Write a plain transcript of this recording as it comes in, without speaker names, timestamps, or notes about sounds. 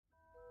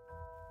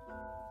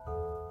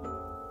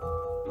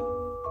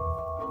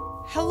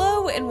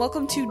Hello and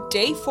welcome to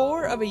Day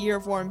 4 of A Year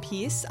of War and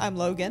Peace. I'm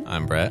Logan.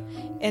 I'm Brett.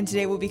 And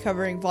today we'll be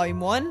covering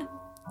Volume 1,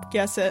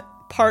 guess it,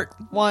 Part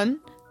 1,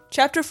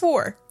 Chapter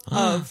 4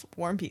 of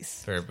War and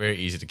Peace. Very, very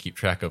easy to keep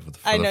track of for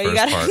I know, the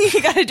first part.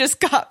 you gotta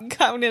just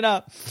count it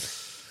up.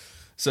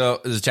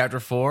 So, this is Chapter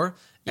 4,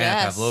 Yes.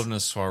 and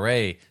Pavlovna's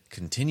soiree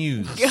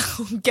continues.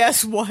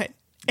 Guess what?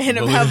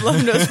 Anna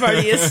Pavlovna's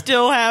party is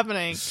still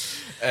happening.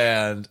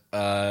 And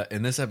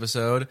in this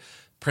episode,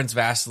 Prince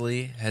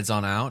Vasily heads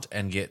on out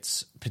and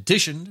gets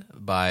petitioned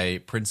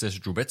by Princess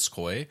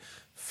Drubetskoy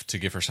to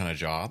give her son a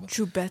job.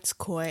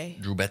 Drubetskoy.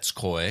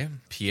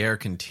 Pierre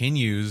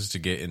continues to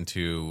get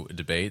into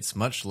debates,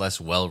 much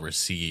less well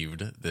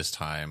received this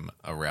time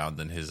around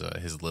than his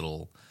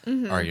little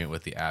argument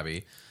with the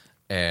Abbey.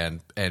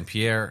 And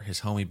Pierre, his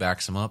homie,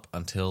 backs him up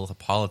until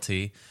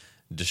Hippolyte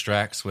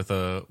distracts with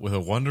a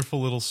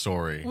wonderful little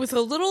story, With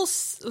a little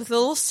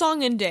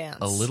song and dance.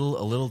 a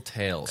little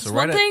tale. So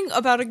One thing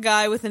about a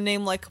guy with a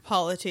name like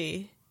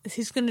Hippolyte is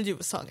he's going to do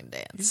a song and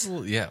dance.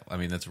 Yeah, I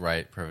mean, that's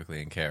right,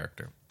 perfectly in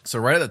character. So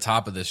right at the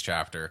top of this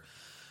chapter,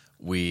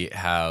 we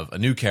have a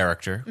new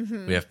character.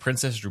 We have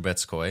Princess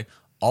Drubetskoy,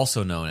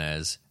 also known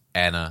as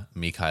Anna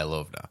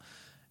Mikhailovna.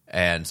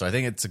 And so I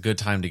think it's a good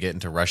time to get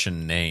into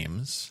Russian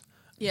names,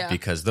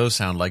 because those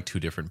sound like two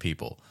different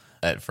people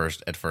at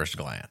first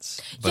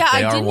glance. But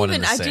they are one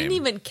and the same. I didn't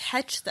even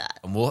catch that.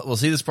 And we'll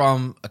see this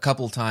problem a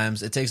couple of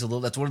times. It takes a little.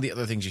 That's one of the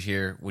other things you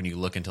hear when you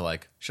look into,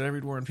 like, should I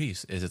read War and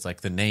Peace? Is it's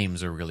like the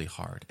names are really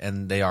hard,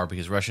 and they are,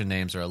 because Russian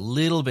names are a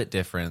little bit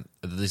different.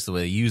 At least the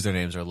way they use their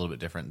names are a little bit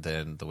different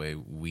than the way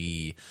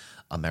we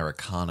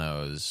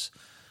Americanos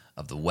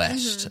of the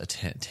West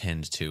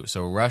tend to.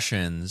 So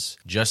Russians,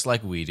 just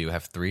like we do,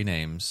 have three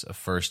names: a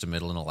first, a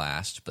middle, and a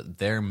last. But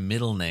their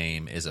middle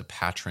name is a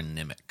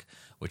patronymic,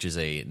 which is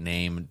a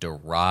name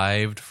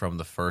derived from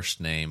the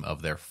first name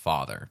of their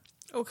father.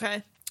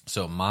 Okay.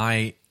 So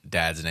my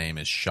dad's name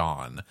is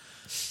Sean.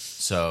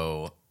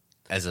 So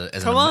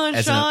Sean.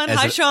 Hi,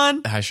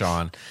 Sean. Hi,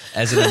 Sean.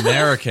 As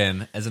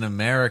an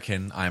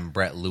American, I'm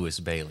Brett Louis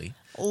Bailey.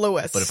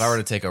 Lewis. But if I were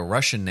to take a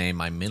Russian name,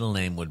 my middle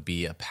name would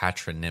be a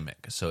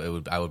patronymic.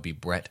 So I would be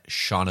Brett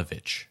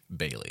Shanovich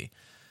Bailey.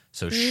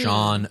 So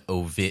Sean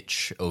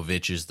Ovich.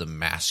 Ovich is the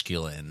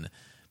masculine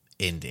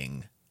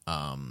ending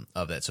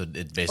of that. So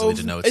it basically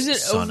denotes is it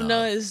son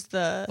Ovna of. is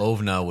the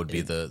Ovna would be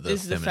the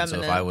is the feminine.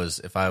 So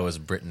feminine. if I was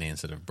Brittany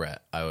instead of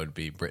Brett, I would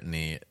be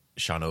Brittany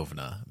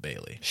Shanovna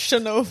Bailey.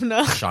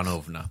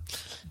 Shanovna.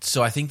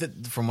 So I think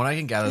that from what I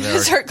can gather, I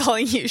start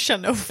calling you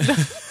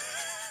Shanovna.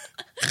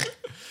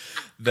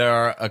 there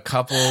are a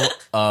couple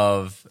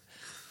of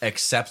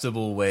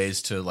acceptable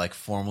ways to, like,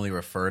 formally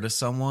refer to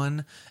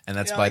someone, and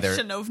that's by their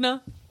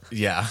Shanovna.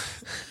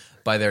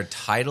 by their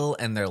title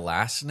and their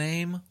last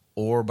name,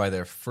 or by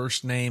their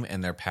first name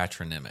and their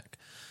patronymic.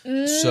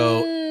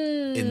 So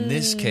in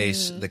this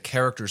case, the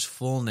character's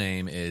full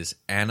name is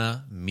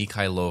Anna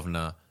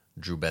Mikhailovna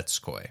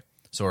Drubetskoy.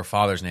 So her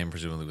father's name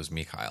presumably was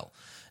Mikhail.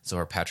 So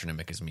her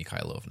patronymic is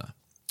Mikhailovna.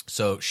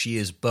 So she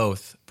is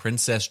both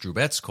Princess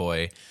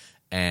Drubetskoy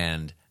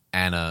and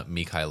Anna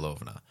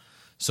Mikhailovna.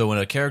 So when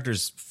a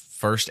character's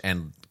first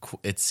and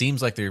it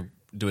seems like they're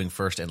doing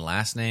first and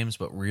last names,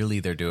 but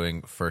really they're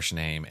doing first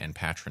name and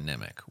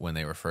patronymic when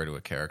they refer to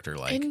a character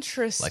like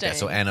Interesting. Like that.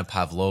 So Anna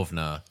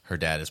Pavlovna, her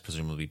dad is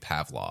presumably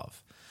Pavlov,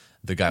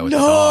 the guy with the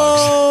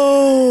dogs.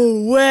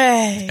 No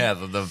way. Yeah,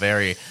 the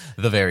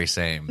very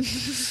same.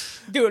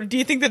 Dude, do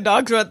you think the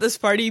dogs were at this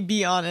party?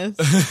 Be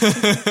honest.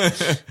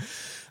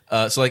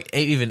 So like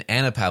even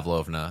Anna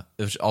Pavlovna,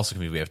 which also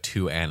can be, we have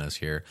two Annas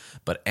here,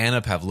 but Anna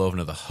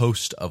Pavlovna, the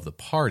host of the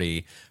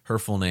party, her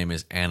full name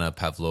is Anna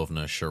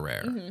Pavlovna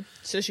Scherer.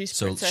 So she's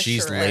Princess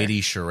Scherer.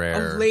 Lady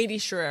Scherer. Oh, Lady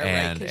Scherer,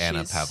 and right,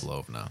 Anna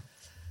Pavlovna.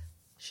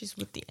 She's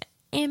with the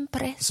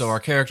Empress. So our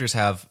characters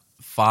have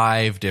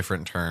 5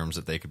 different terms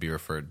that they could be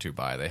referred to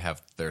by. They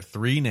have their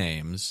 3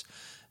 names,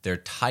 their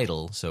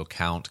title, so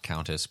Count,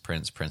 Countess,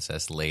 Prince,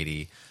 Princess,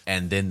 Lady,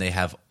 and then they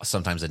have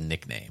sometimes a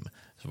nickname.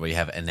 So we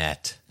have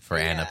Annette for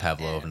Anna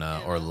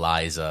Pavlovna, or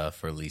Liza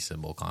for Lisa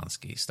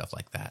Bolkonsky, stuff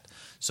like that.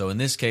 So in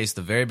this case,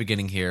 the very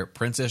beginning here,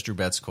 Princess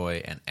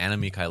Drubetskoy and Anna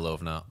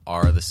Mikhailovna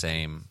are the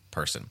same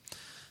person.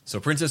 So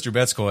Princess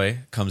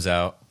Drubetskoy comes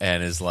out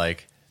and is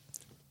like,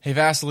 "Hey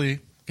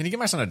Vasily, can you get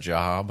my son a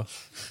job?"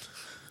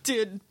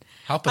 Dude.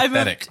 How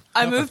pathetic.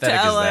 I moved to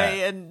pathetic is LA that?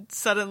 and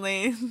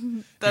suddenly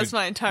that's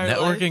my entire life.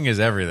 Networking is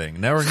everything.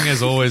 Networking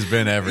has always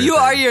been everything. You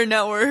are your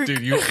network.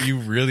 Dude, you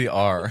really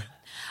are.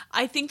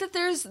 I think that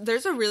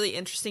there's a really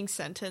interesting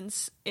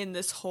sentence in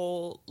this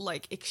whole,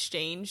 like,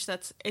 exchange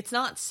it's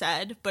not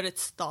said, but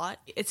it's thought.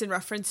 It's in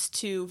reference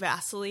to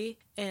Vasily,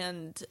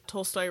 and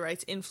Tolstoy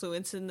writes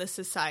influence in the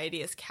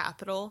society as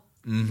capital,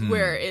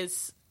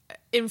 whereas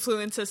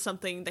influence is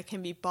something that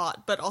can be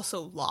bought but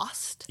also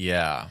lost.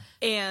 Yeah.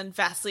 And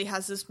Vasily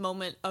has this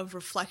moment of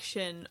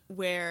reflection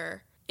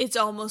where it's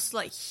almost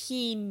like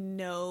he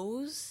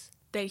knows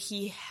that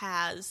he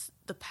has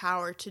the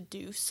power to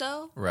do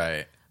so.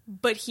 Right.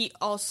 But he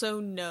also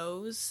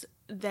knows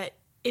that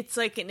it's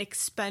like an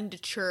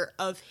expenditure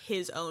of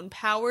his own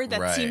power that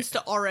Right. seems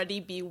to already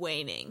be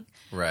waning.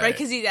 Right. Right?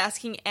 Because he's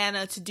asking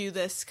Anna to do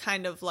this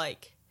kind of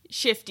like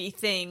shifty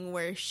thing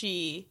where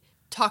she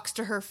talks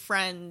to her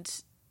friend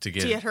to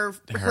get her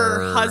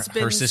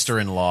husband, her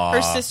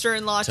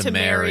sister-in-law to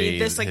marry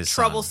this like his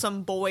troublesome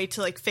son. boy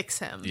to like fix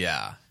him.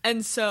 Yeah.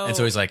 And so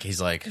he's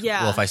like,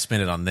 Yeah. well, if I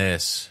spend it on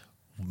this,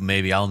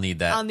 maybe I'll need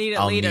that. I'll need it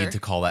I'll later. need to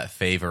call that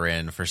favor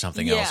in for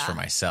something else Yeah. for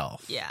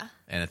myself. Yeah.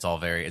 And it's all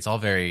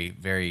very,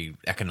 very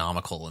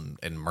economical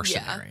and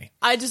mercenary.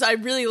 I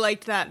really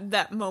liked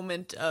that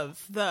moment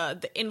of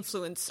the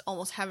influence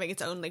almost having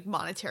its own like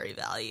monetary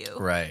value.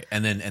 Right.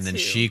 And then too.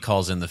 she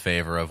calls in the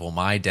favor of, well,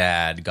 my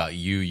dad got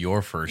you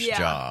your first Yeah.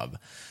 job.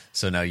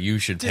 So now you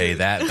should pay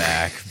that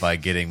back by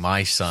getting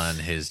my son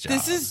his job.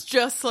 This is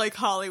just like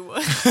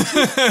Hollywood.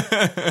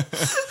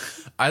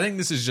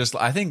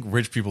 I think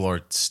rich people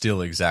are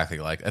still exactly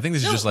like, I think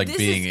this is just like rich.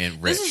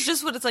 This is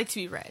just what it's like to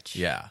be rich.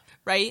 Yeah.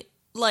 Right?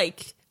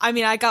 Like, I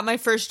mean, I got my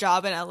first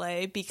job in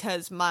LA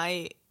because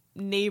my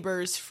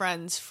neighbor's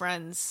friend's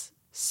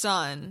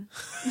son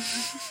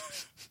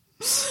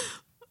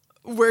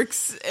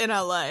works in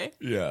LA.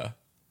 Yeah.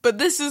 But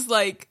this is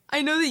like,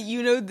 I know that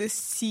you know the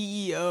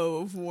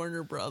CEO of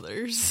Warner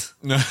Brothers.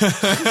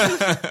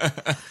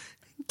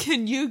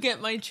 Can you get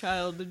my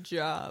child a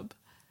job?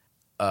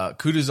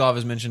 Kutuzov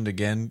is mentioned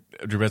again.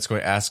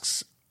 Drubetskoy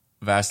asks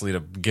Vasily to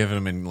give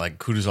him in like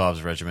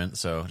Kutuzov's regiment.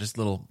 So just a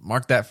little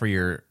mark that for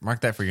your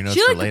notes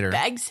She for like later.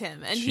 begs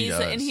him, and She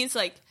does. he's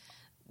like,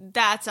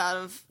 "That's out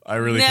of." I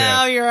really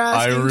now can't. You're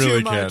asking I really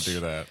too much. can't do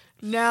that.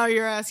 Now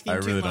you're asking. I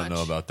too really much. don't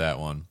know about that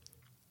one.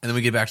 And then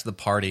we get back to the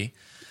party.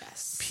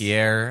 Yes.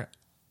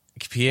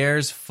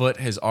 Pierre's foot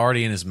is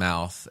already in his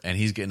mouth, and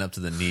he's getting up to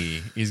the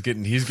knee. He's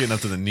getting up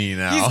to the knee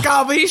now.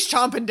 He's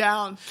chomping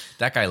down.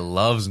 That guy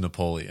loves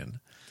Napoleon.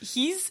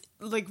 He's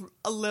like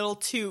a little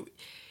too.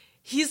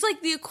 He's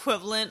like the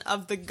equivalent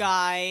of the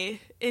guy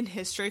in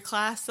history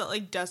class that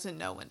like doesn't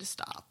know when to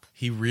stop.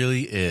 He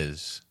really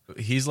is.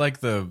 He's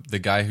like the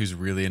guy who's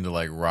really into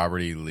like Robert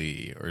E.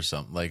 Lee or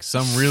something, like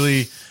some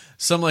really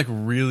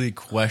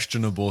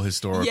questionable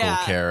historical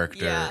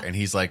character, and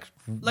he's like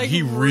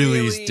he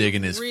really is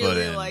digging his foot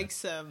in.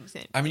 Likes him.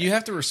 I mean, you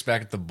have to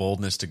respect the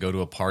boldness to go to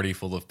a party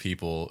full of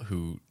people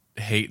who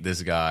hate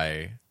this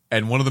guy,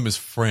 and one of them is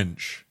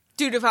French.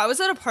 Dude, if I was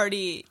at a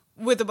party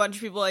with a bunch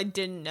of people I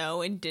didn't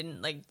know and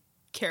didn't like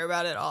care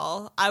about at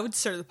all, I would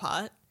stir the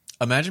pot.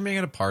 Imagine being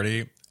at a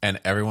party and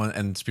everyone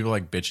and people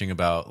like bitching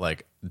about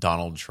like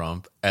Donald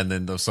Trump, and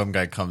then some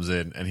guy comes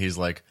in and he's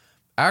like,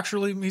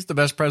 actually, he's the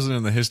best president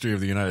in the history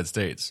of the United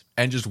States,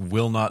 and just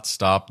will not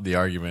stop the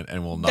argument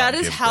and will not. That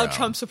is give how ground.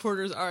 Trump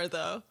supporters are,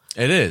 though.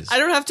 It is. I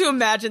don't have to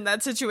imagine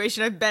that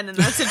situation. I've been in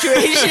that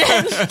situation.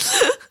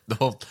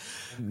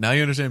 Now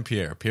you understand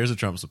Pierre. Pierre's a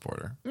Trump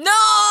supporter.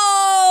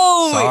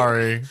 No!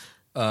 Sorry.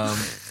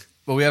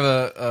 But we have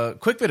a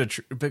quick bit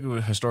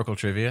of historical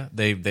trivia.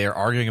 They are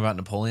arguing about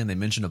Napoleon. They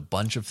mention a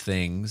bunch of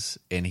things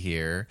in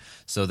here.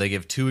 So they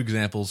give 2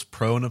 examples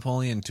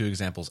pro-Napoleon, 2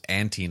 examples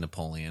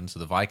anti-Napoleon. So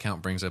the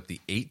Viscount brings up the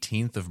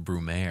 18th of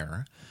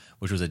Brumaire,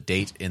 which was a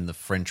date in the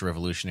French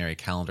Revolutionary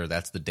calendar.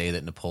 That's the day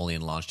that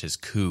Napoleon launched his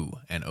coup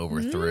and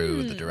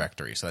overthrew the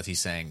Directory. So that's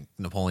he's saying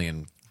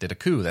Napoleon did a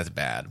coup. That's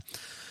bad.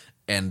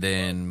 And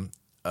then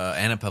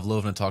Anna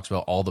Pavlovna talks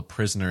about all the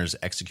prisoners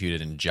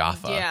executed in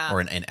Jaffa or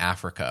in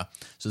Africa.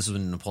 So this is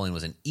when Napoleon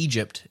was in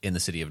Egypt in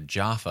the city of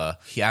Jaffa.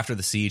 After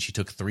the siege, he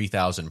took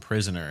 3,000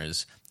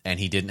 prisoners, and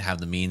he didn't have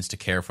the means to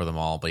care for them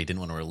all, but he didn't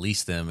want to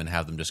release them and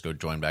have them just go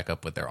join back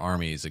up with their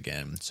armies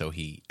again. So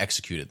he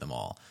executed them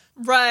all.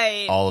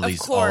 Right. All of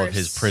these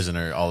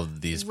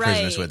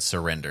prisoners who had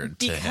surrendered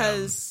to him.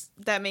 Because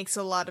that makes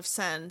a lot of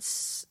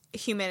sense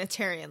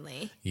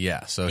humanitarianly.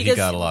 Yeah, so because he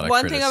got a lot of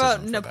one thing about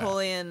criticism for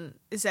Napoleon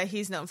is that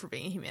he's known for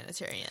being a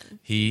humanitarian.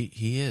 He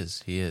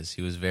is.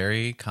 He was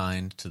very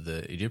kind to the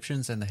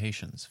Egyptians and the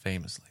Haitians,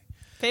 famously.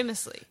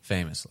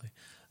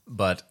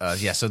 But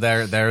so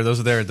those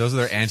are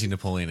their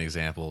anti-Napoleon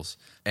examples.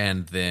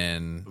 And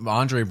then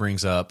Andre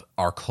brings up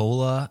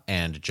Arcola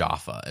and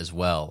Jaffa as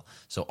well.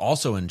 So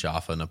also in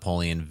Jaffa,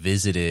 Napoleon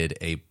visited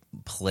a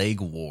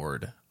plague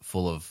ward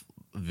full of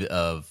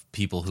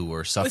people who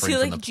were suffering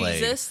from the plague.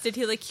 Jesus? Did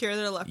he like cure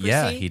their leprosy?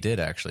 Yeah, he did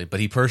actually. But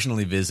he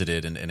personally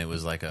visited, and it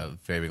was like a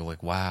very big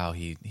like, wow,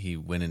 he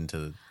went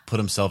into put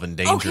himself in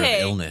danger of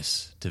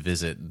illness to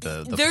visit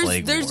the plague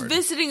ward. There's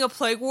visiting a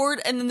plague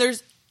ward, and then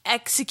there's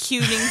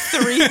executing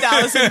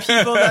 3,000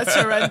 people that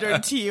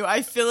surrendered to you.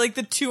 I feel like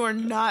the two are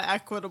not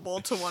equitable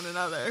to one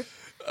another.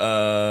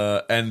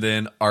 And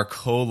then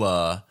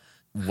Arcola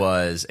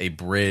was a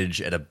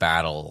bridge at a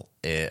battle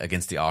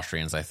against the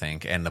Austrians, I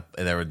think, and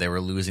they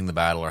were losing the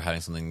battle or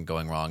having something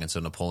going wrong, and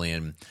so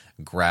Napoleon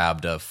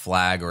grabbed a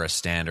flag or a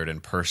standard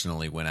and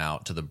personally went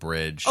out to the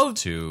bridge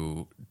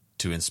to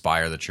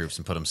inspire the troops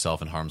and put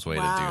himself in harm's way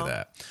to do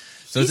that.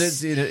 So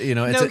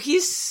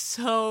he's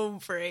so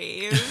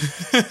brave.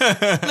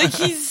 Like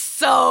he's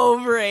so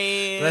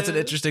brave. That's an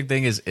interesting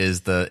thing. Is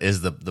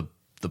the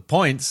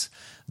points.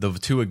 The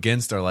two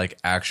against are like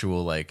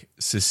actual like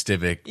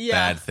systemic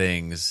bad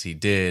things he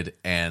did,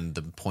 and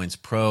the points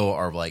pro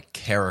are like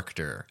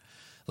character,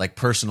 like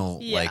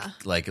personal,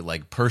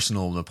 like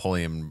personal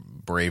Napoleon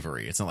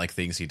bravery. It's not like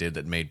things he did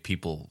that made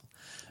people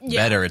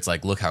better. It's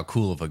like, look how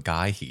cool of a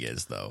guy he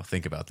is, though.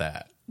 Think about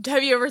that.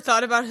 Have you ever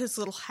thought about his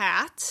little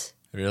hat?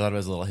 Have you thought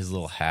about his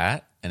little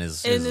hat and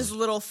his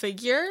little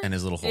figure and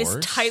his little horse,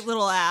 his tight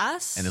little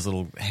ass, and his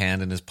little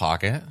hand in his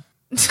pocket?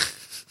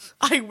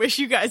 I wish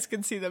you guys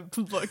could see the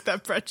look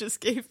that Brett just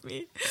gave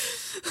me.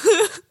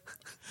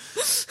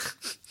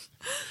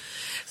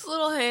 His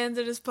little hands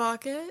in his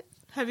pocket.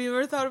 Have you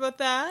ever thought about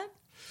that?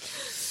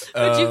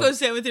 Would you go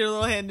stand with your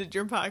little hand in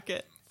your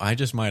pocket? I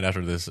just might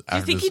after this. Do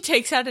you think he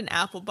takes out an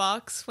apple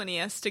box when he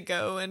has to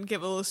go and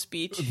give a little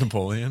speech?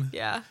 Napoleon?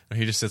 Yeah.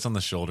 He just sits on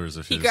the shoulders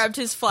of his. He grabbed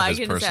his flag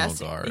in his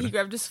personal guard. He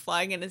grabbed his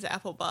flag in his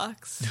apple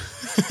box.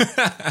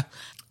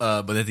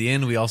 But at the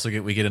end, we also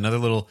get another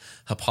little.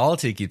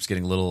 Hippolyte keeps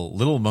getting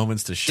little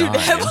moments to shine.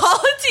 Dude,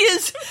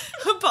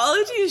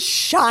 Hippolyte is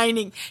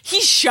shining.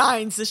 He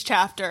shines this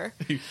chapter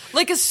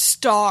like a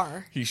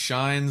star. He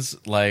shines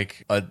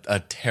like a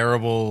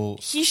terrible.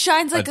 He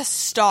shines like a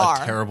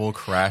star. A terrible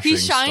crashing. He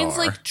shines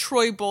star. like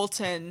Troy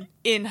Bolton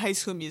in High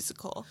School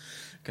Musical.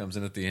 Comes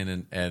in at the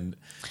end and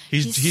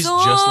he's just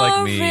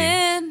like me.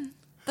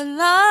 The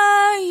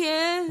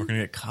lion. We're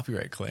gonna get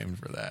copyright claimed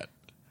for that.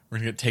 We're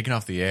gonna get taken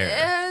off the air.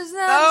 There's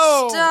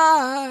no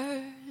star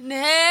in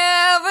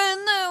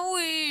heaven that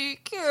we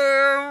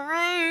can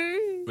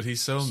reach. But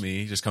he's so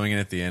me, just coming in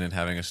at the end and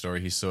having a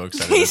story he's so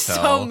excited He's to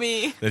tell so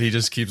me. that he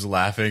just keeps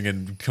laughing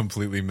and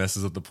completely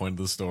messes up the point of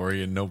the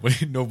story, and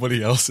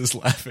nobody else is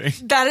laughing.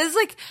 That is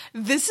like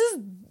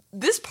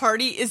this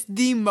party is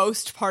the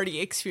most party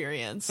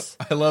experience.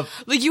 I love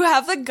like you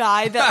have the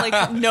guy that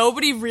like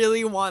nobody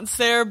really wants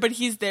there, but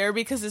he's there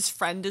because his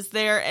friend is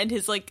there and he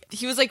was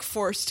like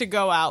forced to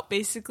go out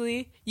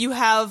basically. You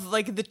have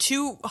like the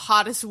two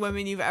hottest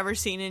women you've ever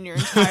seen in your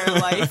entire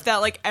life that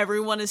like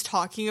everyone is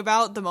talking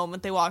about the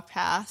moment they walk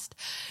past.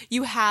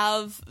 You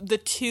have the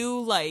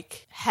two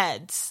like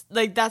heads.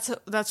 Like that's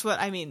what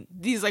I mean.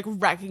 These like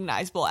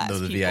recognizable as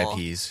the people.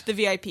 VIPs. The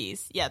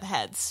VIPs. Yeah, the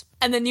heads.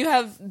 And then you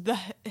have the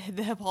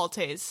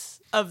Hippolytes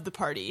of the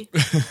party.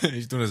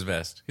 He's doing his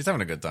best. He's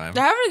having a good time.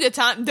 They're having a good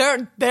time.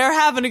 They're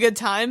having a good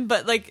time,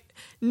 but like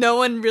no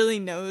one really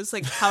knows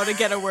like how to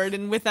get a word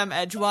in with them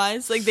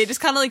edgewise. Like they just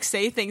kind of like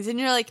say things, and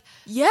you're like,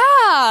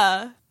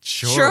 yeah,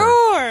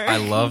 sure. I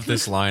love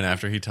this line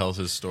after he tells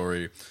his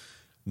story.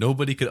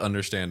 Nobody could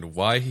understand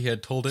why he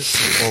had told it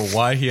or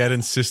why he had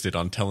insisted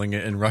on telling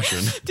it in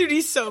Russian. Dude,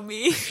 he's so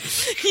me.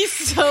 He's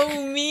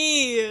so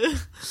me.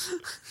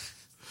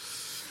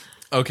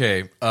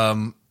 Okay,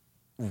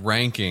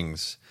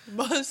 rankings.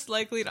 Most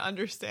likely to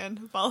understand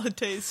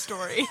Hippolyte's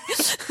story.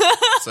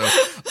 So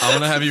I'm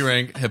going to have you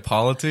rank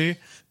Hippolyte,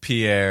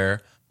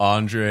 Pierre,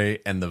 Andre,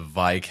 and the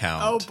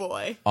Viscount. Oh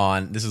boy.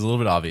 This is a little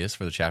bit obvious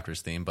for the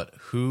chapter's theme, but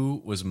who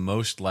was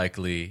most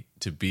likely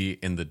to be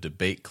in the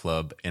debate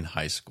club in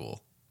high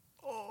school?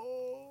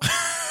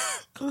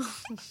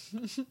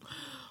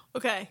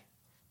 Okay.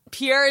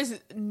 Pierre is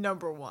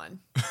number one.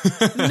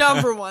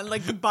 Number one,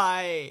 like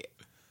by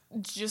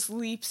just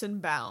leaps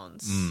and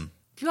bounds.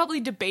 He probably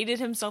debated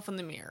himself in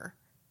the mirror.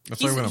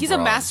 That's why we went He's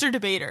abroad. a master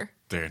debater.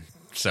 Dude,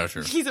 so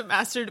true. He's a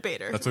master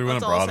debater. That's what we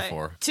went all I'll abroad say.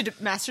 for. To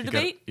master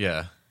debate? He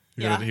got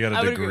I a would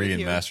agree degree with in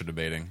you. master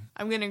debating.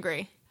 I'm going to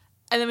agree.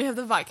 And then we have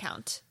the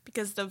Viscount,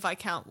 because the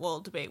Viscount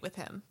will debate with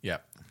him. Yeah.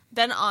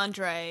 Then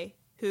Andre,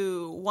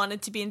 who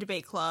wanted to be in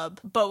debate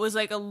club, but was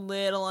like a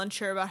little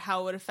unsure about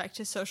how it would affect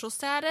his social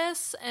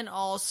status. And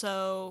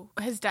also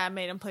his dad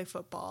made him play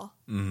football.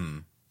 Mm-hmm.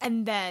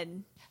 And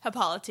then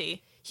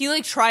Hippolyte. He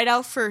like tried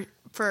out for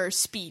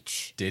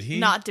speech. Did he?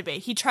 Not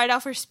debate. He tried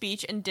out for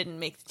speech and didn't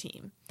make the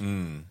team.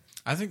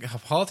 I think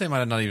Hippolyte might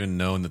have not even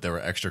known that there were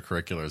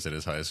extracurriculars at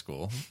his high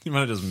school. He might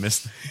have just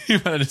missed. He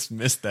might have just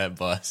missed that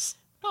bus.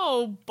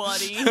 Oh,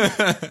 buddy.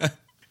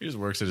 He just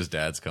works at his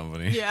dad's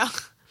company. Yeah.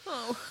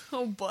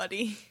 Oh,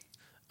 buddy.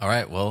 All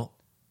right. Well,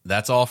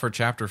 that's all for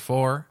chapter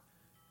 4.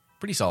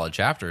 Pretty solid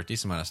chapter.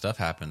 Decent amount of stuff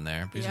happened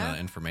there. Decent amount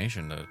of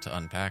information to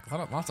unpack.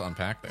 Lots to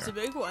unpack there. It's a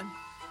big one.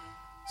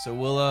 So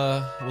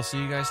we'll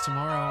see you guys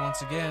tomorrow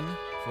once again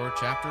for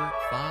chapter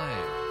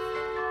 5.